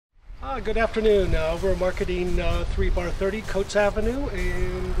Good afternoon. We're marketing 3 Bar 30 Coates Avenue,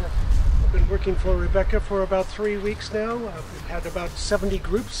 and I've been working for Rebecca for about 3 weeks now. We've had about 70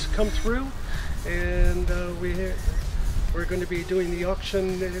 groups come through, and we're going to be doing the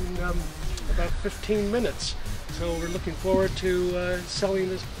auction in about 15 minutes. So we're looking forward to selling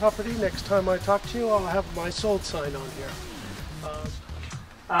this property. Next time I talk to you, I'll have my sold sign on here.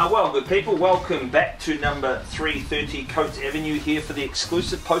 Well, good people, welcome back to number 330 Coates Avenue here for the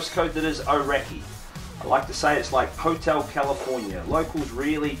exclusive postcode that is Orakei. I like to say it's like Hotel California. Locals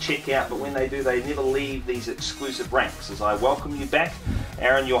really check out, but when they do, they never leave these exclusive ranks. As I welcome you back,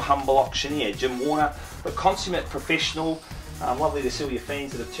 Aaron, your humble auctioneer, Jim Warner, the consummate professional. Lovely to see all your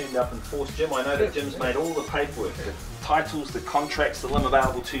fans that have turned up and forced Jim. I know that Jim's made all the paperwork, the titles, the contracts, the limb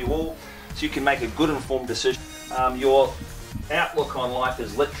available to you all, so you can make a good informed decision. Your outlook on life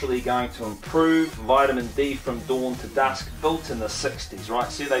is literally going to improve. Vitamin D from dawn to dusk, built in the 60s,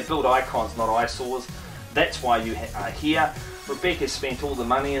 right? See, they build icons, not eyesores. That's why you are here. Rebecca spent all the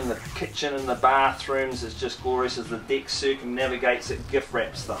money in the kitchen and the bathrooms. It's just glorious as the deck circumnavigates it, gift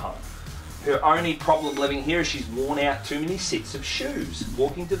wraps the home. Her only problem living here is she's worn out too many sets of shoes,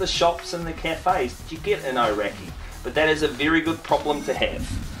 walking to the shops and the cafes that you get in Orakei. But that is a very good problem to have.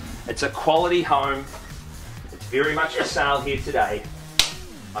 It's a quality home. Very much for sale here today.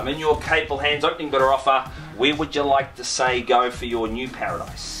 I'm in your capable hands, opening bidder offer. Where would you like to say go for your new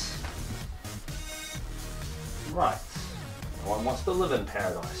paradise? Right. No one wants to live in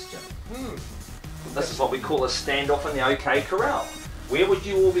paradise, Jim. This is what we call a standoff in the OK Corral. Where would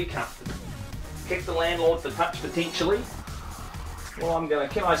you all be comfortable? Kick the landlord for touch potentially? Well,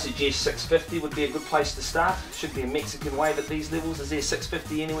 can I suggest 650 would be a good place to start. Should be a Mexican wave at these levels. Is there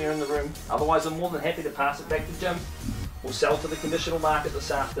 650 anywhere in the room? Otherwise, I'm more than happy to pass it back to Jim. We'll sell to the conditional market this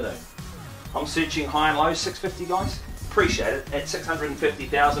afternoon. I'm searching high and low, 650 guys. Appreciate it. At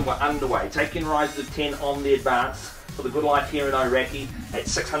 650,000, we're underway. Taking rises of 10 on the advance for the good life here in Orakei at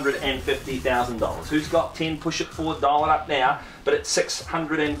 $650,000. Who's got 10? Push it forward, dial it up now, but at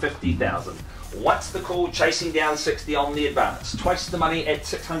 650,000. What's the call? Chasing down 60 on the advance. Twice the money at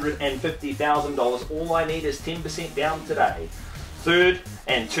 $650,000. All I need is 10% down today. Third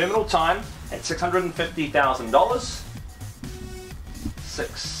and terminal time at $650,000.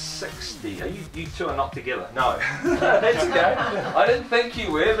 660. You two are not together. No. That's okay. I didn't think you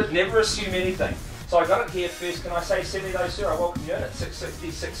were, but never assume anything. So I got it here first. Can I say 70 though, sir? I welcome you in at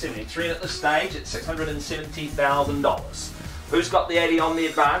 660, 670. 3 at this stage at $670,000. Who's got the 80 on the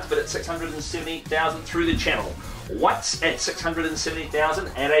advance, but at 670,000 through the channel? What's at 670,000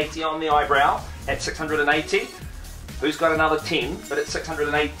 at 80 on the eyebrow at 680? Who's got another 10, but at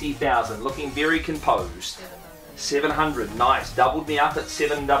 680,000? Looking very composed. 700, nice. Doubled me up at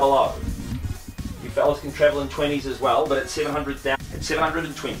 700. You fellas can travel in 20s as well, but at 700,000, at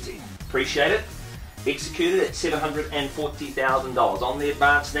 720. Appreciate it. Executed at $740,000 on the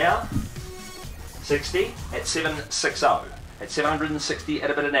advance now. 60 at 760. At 760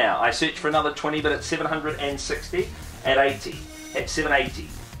 at a bit of now. I search for another 20, but at 760 at 80. At 780.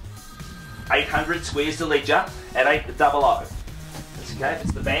 800 squares the ledger at 800. That's okay, if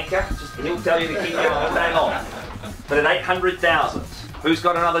it's the banker, he'll tell you to keep going all day long. But at 800,000, who's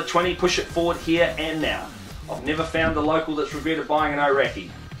got another 20? Push it forward here and now. I've never found a local that's regretted buying an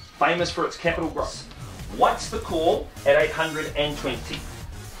Orakei. Famous for its capital growth. What's the call at 820?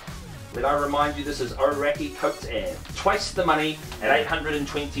 Let I remind you, this is Orakei Coates Ave. Twice the money at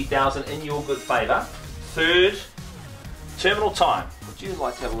 820,000 in your good favour. Third, terminal time. Would you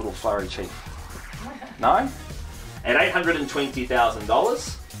like to have a little flurry, Chief? No? At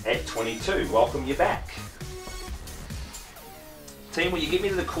 $820,000 at 22. Welcome you back. Team, will you get me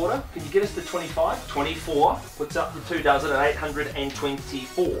to the quarter? Can you get us to 25? 24. Puts up the 2 dozen at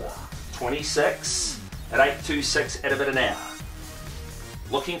 824. 26 at 826 at a bit of an hour.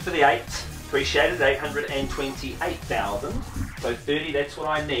 Looking for the 8, appreciated, 828,000. So 30, that's what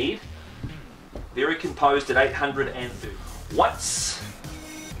I need. Very composed at 830. What's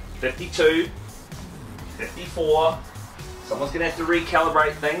 52, 54. Someone's going to have to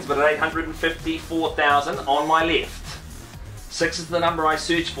recalibrate things, but at 854,000 on my left. 6 is the number I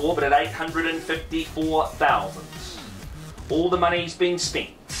search for, but at 854,000. All the money's been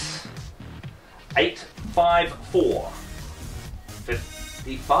spent. 854.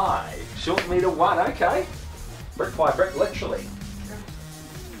 55. Short meter 1, okay. Brick by brick, literally.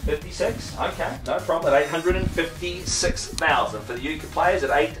 56, okay, no problem. At 856,000 for the UK players at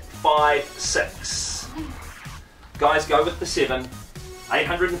 856. Guys, go with the 7.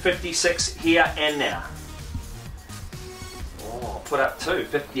 856 here and now. Oh, put up 2,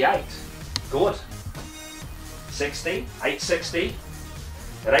 58. Good. 60, 860.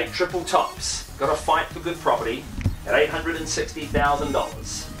 at 8 triple tops. Got to fight for good property at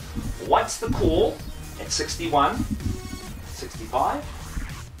 $860,000. What's the call at 61, 65,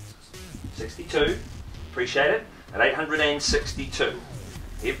 62, appreciate it, at 862.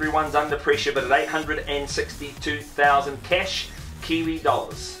 Everyone's under pressure, but at 862,000 cash Kiwi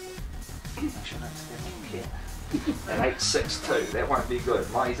dollars. Make sure I don't step on here. At 862, that won't be good.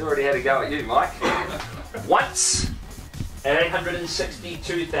 Mike, he's already had a go at you, Mike. Once at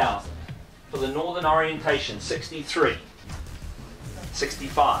 862,000 for the Northern Orientation, 63,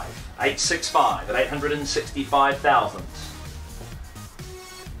 65, 865 at 865,000.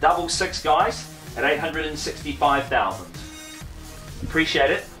 Double six, guys, at 865,000. Appreciate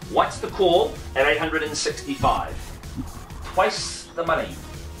it. What's the call at 865? Twice the money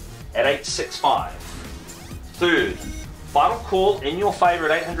at 865. Third, final call in your favour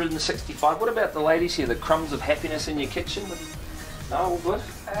at 865. What about the ladies here? The crumbs of happiness in your kitchen? No, all good?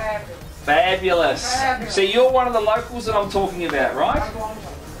 Fabulous. Fabulous. See, you're one of the locals that I'm talking about, right? I want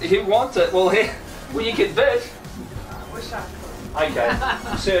it. You want it? Well, here, well, you can bid. I wish I could. Okay,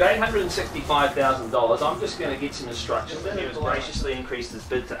 sir, at $865,000, I'm just going to get some instructions. He has graciously increased his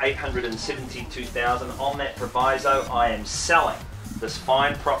bid to $872,000. On that proviso, I am selling this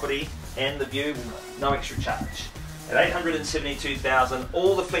fine property and the view with no extra charge. At $872,000,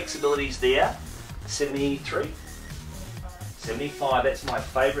 all the flexibilities there. 73, 75. That's my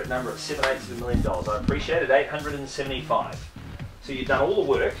favourite number at 7/8 of $1 million. I appreciate it. 875. So you've done all the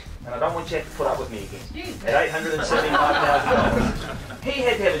work, and I don't want you to have to put up with me again. At $875,000. He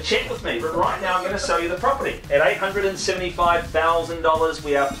had to have a chat with me, but right now I'm going to sell you the property. At $875,000,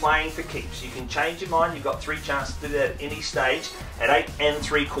 we are playing for keeps. You can change your mind. You've got 3 chances to do that at any stage at 8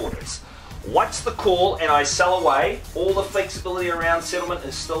 3/4. What's the call? And I sell away. All the flexibility around settlement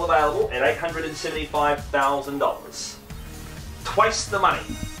is still available at $875,000. Twice the money.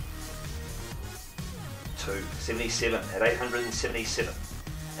 277 at 877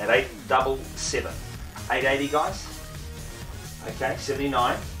 at 877. 880, guys. Okay,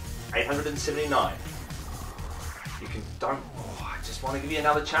 79, 879. You can don't. Oh, I just want to give you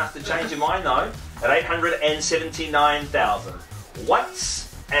another chance to change your mind though. At 879,000. Once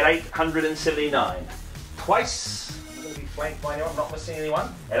at 879. Twice. I'm going to be flanked by anyone. I'm not missing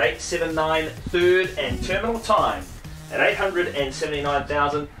anyone. At 879, third and terminal time. At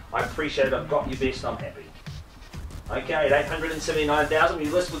 879,000. I appreciate it. I've got your best. I'm happy. Okay, at 879,000, we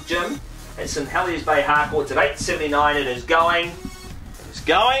list with Jim at St Heliers Bays Harcourts at 879. It is going,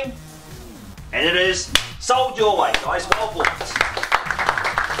 and it is sold your way, guys. Well bought.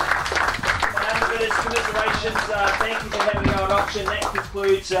 Commiserations. Thank you for having me on auction. That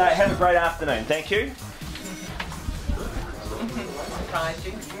concludes. Have a great afternoon. Thank you. Surprised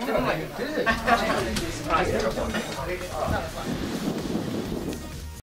you.